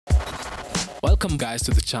Welcome guys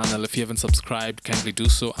to the channel. If you haven't subscribed, kindly do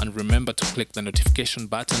so and remember to click the notification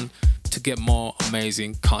button to get more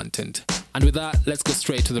amazing content. And with that, let's go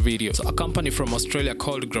straight to the video. So a company from Australia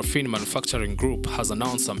called Graphene Manufacturing Group has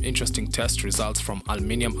announced some interesting test results from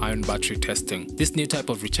aluminium-ion battery testing. This new type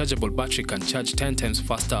of rechargeable battery can charge 10 times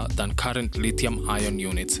faster than current lithium-ion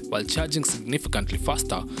units. While charging significantly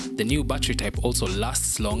faster, the new battery type also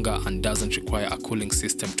lasts longer and doesn't require a cooling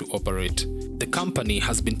system to operate. The company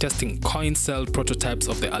has been testing coin cell prototypes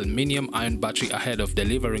of the aluminium-ion battery ahead of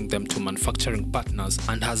delivering them to manufacturing partners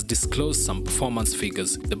and has disclosed some performance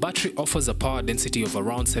figures. The battery offers a power density of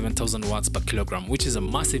around 7,000 watts per kilogram, which is a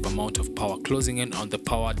massive amount of power, closing in on the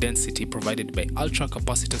power density provided by ultra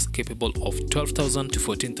capacitors capable of 12,000 to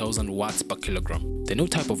 14,000 watts per kilogram. The new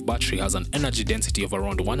type of battery has an energy density of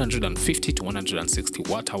around 150 to 160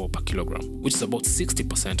 watt-hour per kilogram, which is about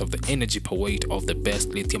 60% of the energy per weight of the best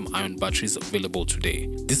lithium-ion batteries available today.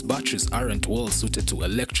 These batteries aren't well suited to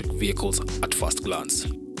electric vehicles at first glance.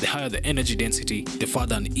 The higher the energy density, the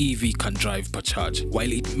farther an EV can drive per charge.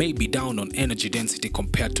 While it may be down on energy density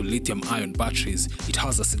compared to lithium-ion batteries, it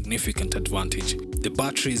has a significant advantage. The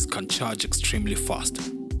batteries can charge extremely fast.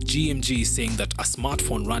 GMG is saying that a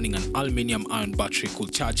smartphone running an aluminium-ion battery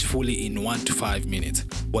could charge fully in 1 to 5 minutes.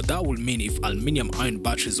 What that would mean if aluminium-ion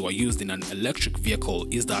batteries were used in an electric vehicle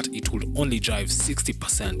is that it would only drive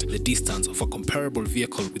 60% the distance of a comparable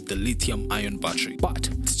vehicle with the lithium-ion battery. But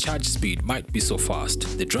its charge speed might be so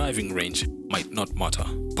fast, the driving range might not matter.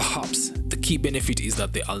 Perhaps the key benefit is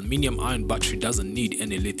that the aluminium-ion battery doesn't need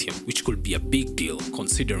any lithium, which could be a big deal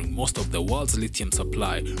considering most of the world's lithium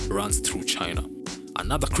supply runs through China.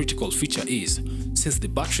 Another critical feature is, since the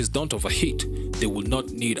batteries don't overheat, they will not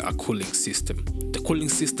need a cooling system. The cooling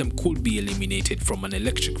system could be eliminated from an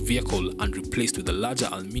electric vehicle and replaced with a larger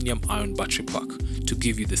aluminium-ion battery pack to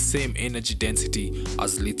give you the same energy density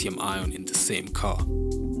as lithium-ion in the same car.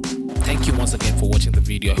 Thank you once again for watching the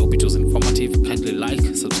video. I hope it was informative. Kindly like,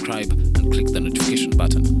 subscribe and click the notification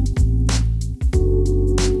button.